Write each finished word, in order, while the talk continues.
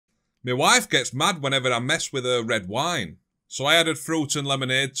My wife gets mad whenever I mess with her red wine. So I added fruit and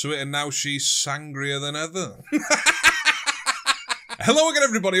lemonade to it and now she's sangrier than ever. Hello again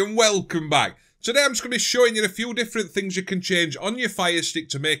everybody and welcome back. Today I'm just going to be showing you a few different things you can change on your Fire Stick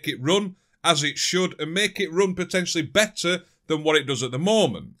to make it run as it should and make it run potentially better than what it does at the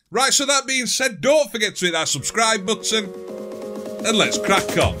moment. Right, so that being said, don't forget to hit that subscribe button and let's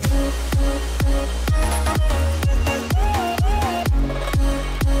crack on.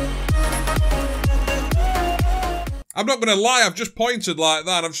 I'm not going to lie, I've just pointed like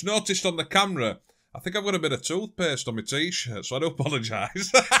that. I've just noticed on the camera, I think I've got a bit of toothpaste on my t-shirt, so I do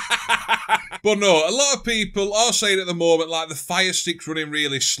apologise. But no, a lot of people are saying at the moment, like, the Fire Stick's running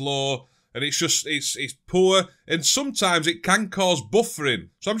really slow, and it's just, it's poor, and sometimes it can cause buffering.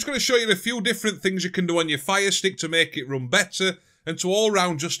 So I'm just going to show you a few different things you can do on your Fire Stick to make it run better, and to all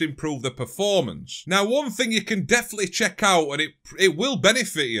round just improve the performance. Now, one thing you can definitely check out, and it will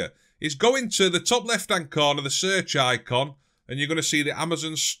benefit you, is go into the top left-hand corner, the search icon, and you're going to see the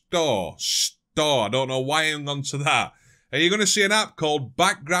Amazon Store. I don't know why I'm on to that. And you're going to see an app called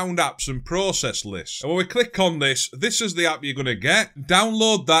Background Apps and Process List. And when we click on this, this is the app you're going to get.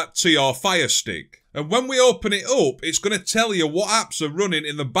 Download that to your Fire Stick. And when we open it up, it's going to tell you what apps are running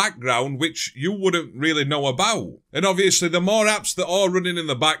in the background which you wouldn't really know about. And obviously, the more apps that are running in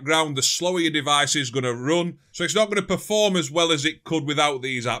the background, the slower your device is going to run. So it's not going to perform as well as it could without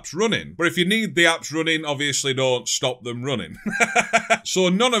these apps running. But if you need the apps running, obviously don't stop them running. So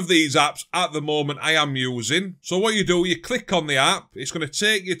none of these apps at the moment I am using. So what you do, you click on the app, it's going to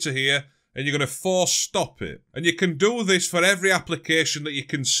take you to here, and you're going to force stop it. And you can do this for every application that you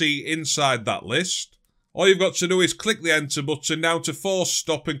can see inside that list. All you've got to do is click the enter button now to force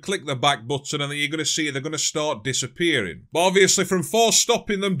stop and click the back button, and then you're going to see they're going to start disappearing. But obviously from force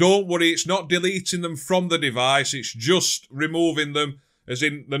stopping them, don't worry, it's not deleting them from the device, it's just removing them, as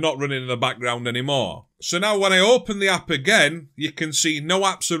in they're not running in the background anymore. So now when I open the app again, you can see no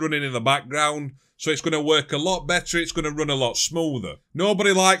apps are running in the background. So it's going to work a lot better, it's going to run a lot smoother.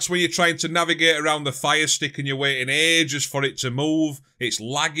 Nobody likes when you're trying to navigate around the Fire Stick and you're waiting ages for it to move, it's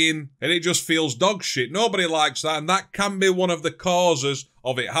lagging, and it just feels dog shit. Nobody likes that, and that can be one of the causes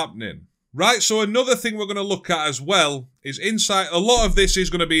of it happening. Right, so another thing we're going to look at as well is inside, a lot of this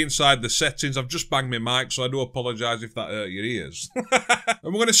is going to be inside the settings. I've just banged my mic, so I do apologise if that hurt your ears. And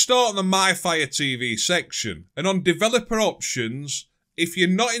we're going to start on the My Fire TV section. And on developer options, if you're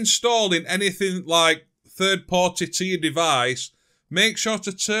not installing anything like third party to your device, make sure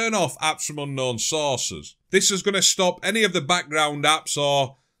to turn off apps from unknown sources. This is going to stop any of the background apps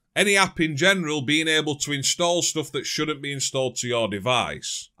or any app in general being able to install stuff that shouldn't be installed to your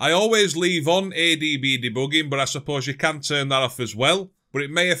device. I always leave on ADB debugging, but I suppose you can turn that off as well. But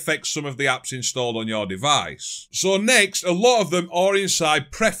it may affect some of the apps installed on your device. So next, a lot of them are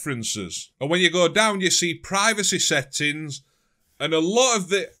inside preferences. And when you go down, you see privacy settings. And a lot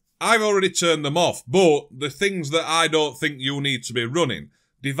of I've already turned them off, but the things that I don't think you need to be running,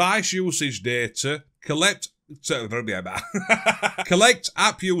 device usage data, collect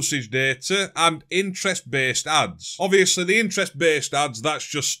app usage data, and interest-based ads. Obviously, the interest-based ads, that's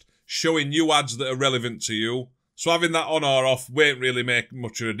just showing you ads that are relevant to you. So having that on or off won't really make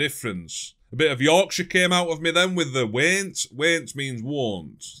much of a difference. A bit of Yorkshire came out of me then with the won't. Won't means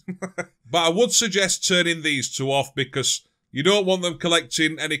won't. But I would suggest turning these two off because you don't want them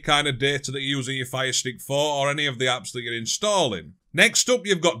collecting any kind of data that you're using your Fire Stick for or any of the apps that you're installing. Next up,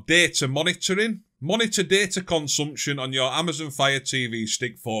 you've got data monitoring. Monitor data consumption on your Amazon Fire TV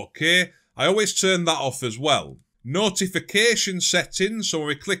Stick 4K. I always turn that off as well. Notification settings, so when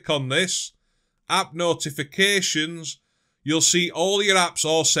we click on this, app notifications, you'll see all your apps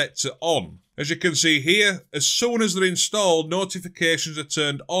all set to on. As you can see here, as soon as they're installed, notifications are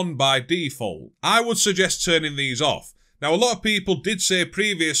turned on by default. I would suggest turning these off. Now, a lot of people did say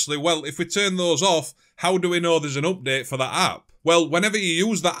previously, well, if we turn those off, how do we know there's an update for that app? Well, whenever you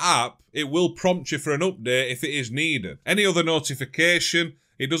use that app, it will prompt you for an update if it is needed. Any other notification,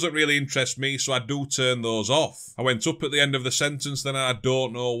 it doesn't really interest me, so I do turn those off. I went up at the end of the sentence then and I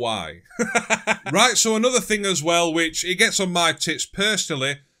don't know why. Right, so another thing as well, which it gets on my tits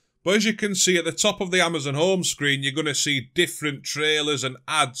personally, but as you can see at the top of the Amazon home screen, you're going to see different trailers and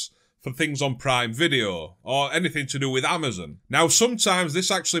ads for things on Prime Video, or anything to do with Amazon. Now, sometimes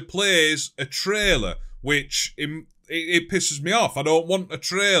this actually plays a trailer, which it pisses me off. I don't want a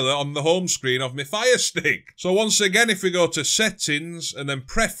trailer on the home screen of my Fire Stick. So once again, if we go to Settings and then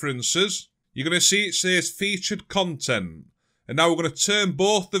Preferences, you're going to see it says Featured Content. And now we're going to turn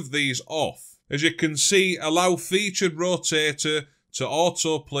both of these off. As you can see, allow Featured Rotator to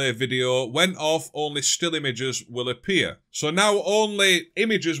autoplay video. When off, only still images will appear. So now only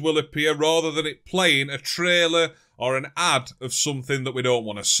images will appear rather than it playing a trailer or an ad of something that we don't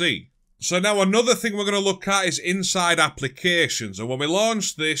want to see. So now another thing we're going to look at is inside applications. And when we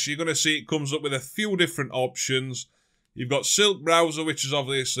launch this, you're going to see it comes up with a few different options. You've got Silk Browser, which is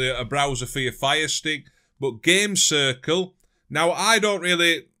obviously a browser for your Fire Stick, but Game Circle. Now I don't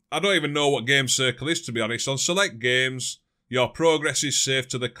even know what Game Circle is, to be honest. On select games, your progress is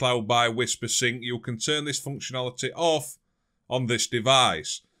saved to the cloud by WhisperSync. You can turn this functionality off on this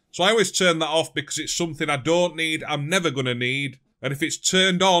device. So I always turn that off because it's something I don't need, I'm never going to need. And if it's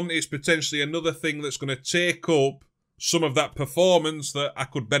turned on, it's potentially another thing that's going to take up some of that performance that I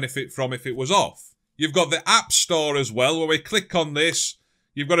could benefit from if it was off. You've got the App Store as well. When we click on this,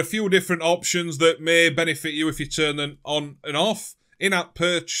 you've got a few different options that may benefit you if you turn them on and off. In-app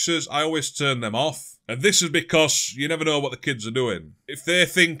purchases, I always turn them off. And this is because you never know what the kids are doing. If they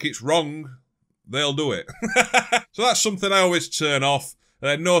think it's wrong, they'll do it. So that's something I always turn off.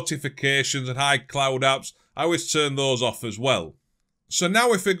 Notifications and high cloud apps, I always turn those off as well. So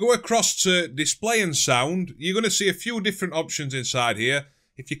now if we go across to display and sound, you're going to see a few different options inside here.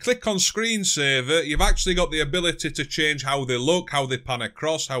 If you click on screensaver, you've actually got the ability to change how they look, how they pan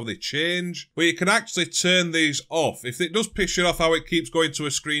across, how they change. But you can actually turn these off. If it does piss you off how it keeps going to a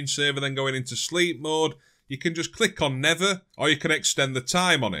screensaver then going into sleep mode, you can just click on never, or you can extend the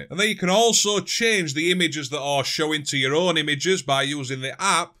time on it. And then you can also change the images that are showing to your own images by using the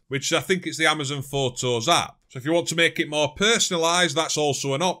app, which I think it's the Amazon Photos app. So if you want to make it more personalised, that's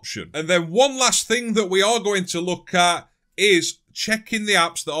also an option. And then one last thing that we are going to look at is checking the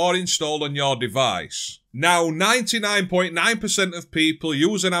apps that are installed on your device. Now, 99.9% of people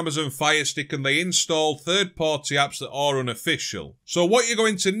use an Amazon Fire Stick and they install third-party apps that are unofficial. So what you're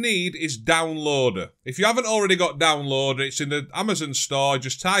going to need is Downloader. If you haven't already got Downloader, it's in the Amazon store.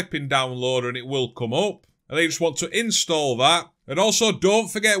 Just type in Downloader and it will come up. And then you just want to install that. And also, don't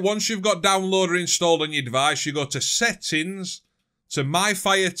forget, once you've got Downloader installed on your device, you go to Settings, to My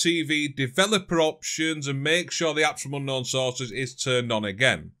Fire TV, Developer Options, and make sure the Apps from Unknown Sources is turned on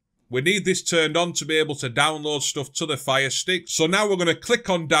again. We need this turned on to be able to download stuff to the Fire Stick. So now we're going to click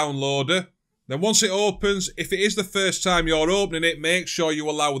on Downloader. Then once it opens, if it is the first time you're opening it, make sure you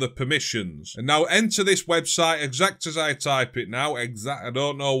allow the permissions. And now enter this website exact as I type it now. I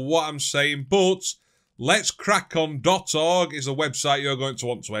don't know what I'm saying, but letscrackon.org is a website you're going to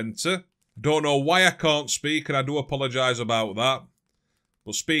want to enter. I don't know why I can't speak, and I do apologise about that.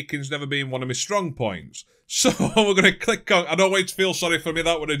 But speaking's never been one of my strong points. So we're going to click on... I don't want you to feel sorry for me,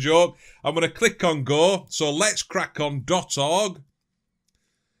 that was a joke. I'm going to click on go. So letscrackon.org.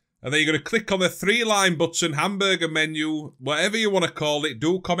 And then you're going to click on the three-line button, hamburger menu, whatever you want to call it.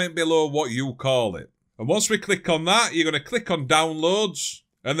 Do comment below what you call it. And once we click on that, you're going to click on downloads.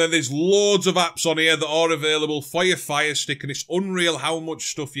 And then there's loads of apps on here that are available for your Fire Stick. And it's unreal how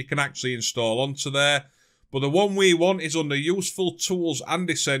much stuff you can actually install onto there. But the one we want is under Useful Tools and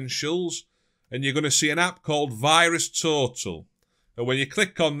Essentials. And you're going to see an app called VirusTotal. And when you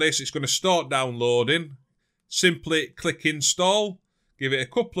click on this, it's going to start downloading. Simply click Install. Give it a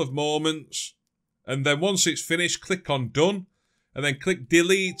couple of moments. And then once it's finished, click on Done. And then click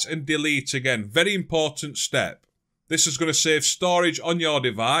Delete and Delete again. Very important step. This is going to save storage on your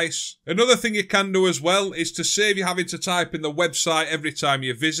device. Another thing you can do as well is to save you having to type in the website every time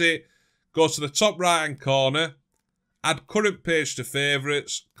you visit. Go to the top right hand corner, add current page to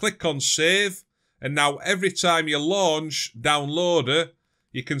favourites, click on save, and now every time you launch Downloader,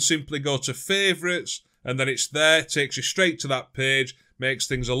 you can simply go to favourites, and then it's there, takes you straight to that page, makes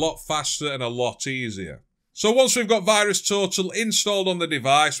things a lot faster and a lot easier. So once we've got VirusTotal installed on the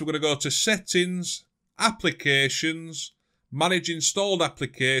device, we're going to go to Settings, Applications, Manage Installed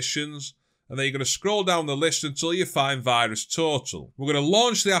Applications, and then you're going to scroll down the list until you find VirusTotal. We're going to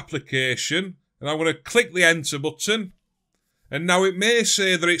launch the application, and I'm going to click the Enter button. And now it may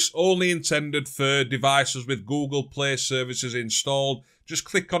say that it's only intended for devices with Google Play services installed. Just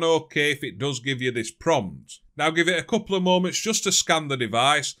click on OK if it does give you this prompt. Now give it a couple of moments just to scan the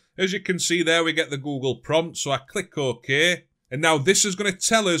device. As you can see there, we get the Google prompt, so I click OK. And now this is going to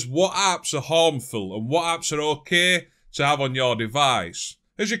tell us what apps are harmful and what apps are okay to have on your device.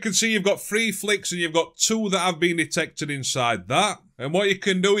 As you can see, you've got 3 flicks and you've got 2 that have been detected inside that. And what you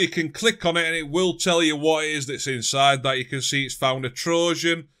can do, you can click on it and it will tell you what it is that's inside that. You can see it's found a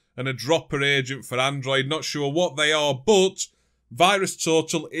Trojan and a dropper agent for Android. Not sure what they are, but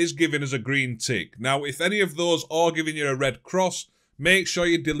VirusTotal is giving us a green tick. Now, if any of those are giving you a red cross, make sure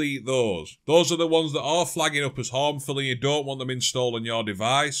you delete those. Those are the ones that are flagging up as harmful and you don't want them installed on your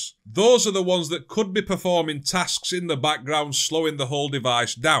device. Those are the ones that could be performing tasks in the background, slowing the whole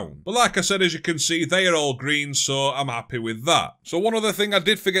device down. But like I said, as you can see, they are all green, so I'm happy with that. So one other thing I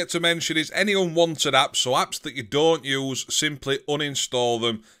did forget to mention is any unwanted apps, so apps that you don't use, simply uninstall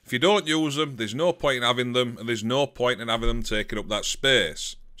them. If you don't use them, there's no point in having them, and there's no point in having them taking up that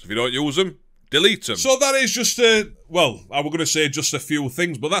space. So if you don't use them, delete them. So that is just well, I was going to say just a few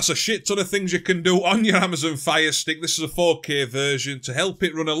things, but that's a shit ton of things you can do on your Amazon Fire Stick. This is a 4K version to help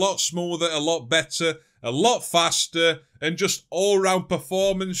it run a lot smoother, a lot better, a lot faster, and just all-round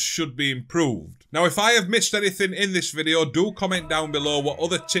performance should be improved. Now, if I have missed anything in this video, do comment down below what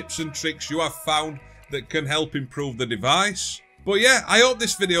other tips and tricks you have found that can help improve the device. But yeah, I hope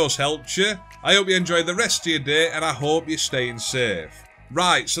this video's helped you. I hope you enjoy the rest of your day, and I hope you're staying safe.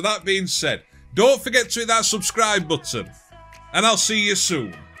 Right, so that being said, don't forget to hit that subscribe button, and I'll see you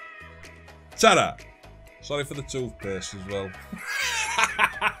soon. Ta-da! Sorry for the toothpaste as well.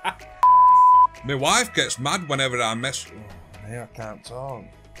 My wife gets mad whenever I mess... Oh, yeah, I can't talk.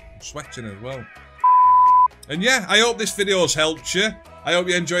 I'm sweating as well. And yeah, I hope this video's helped you. I hope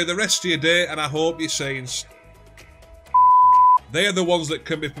you enjoy the rest of your day, and I hope you're saying... They are the ones that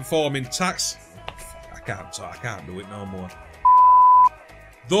can be performing tasks... I can't talk, I can't do it no more.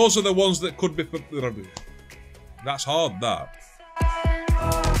 Those are the ones that could be... That's hard, that.